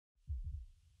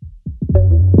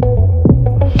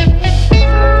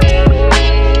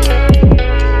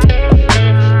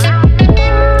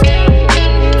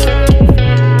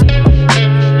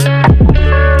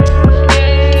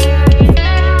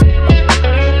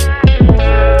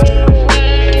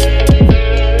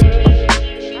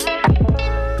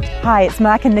Hi, it's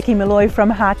Mark and Nikki Malloy from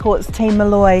Harcourts Team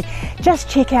Malloy. Just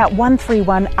check out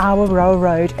 131 Awaroa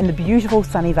Road in the beautiful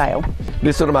Sunnyvale.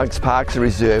 Nestled amongst parks and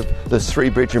reserve, this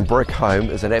 3-bedroom brick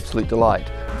home is an absolute delight.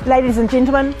 Ladies and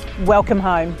gentlemen, welcome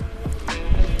home.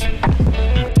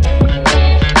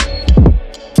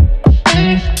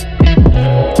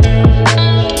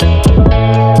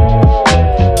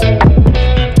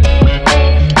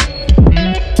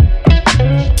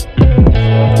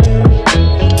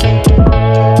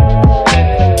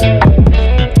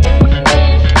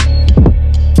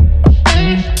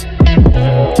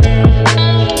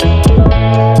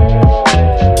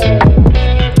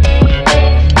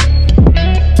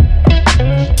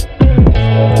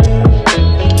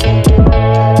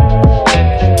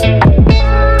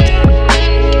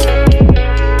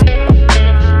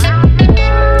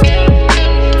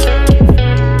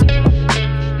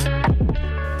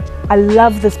 I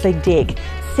love this big deck.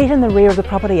 Set in the rear of the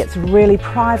property, it's really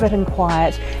private and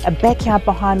quiet. A backyard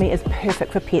behind me is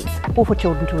perfect for pets or for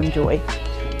children to enjoy.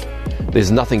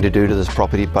 There's nothing to do to this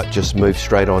property but just move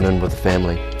straight on in with the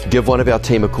family. Give one of our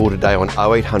team a call today on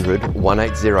 0800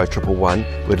 180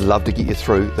 111. We'd love to get you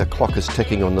through. The clock is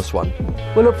ticking on this one.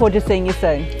 We'll look forward to seeing you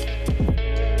soon.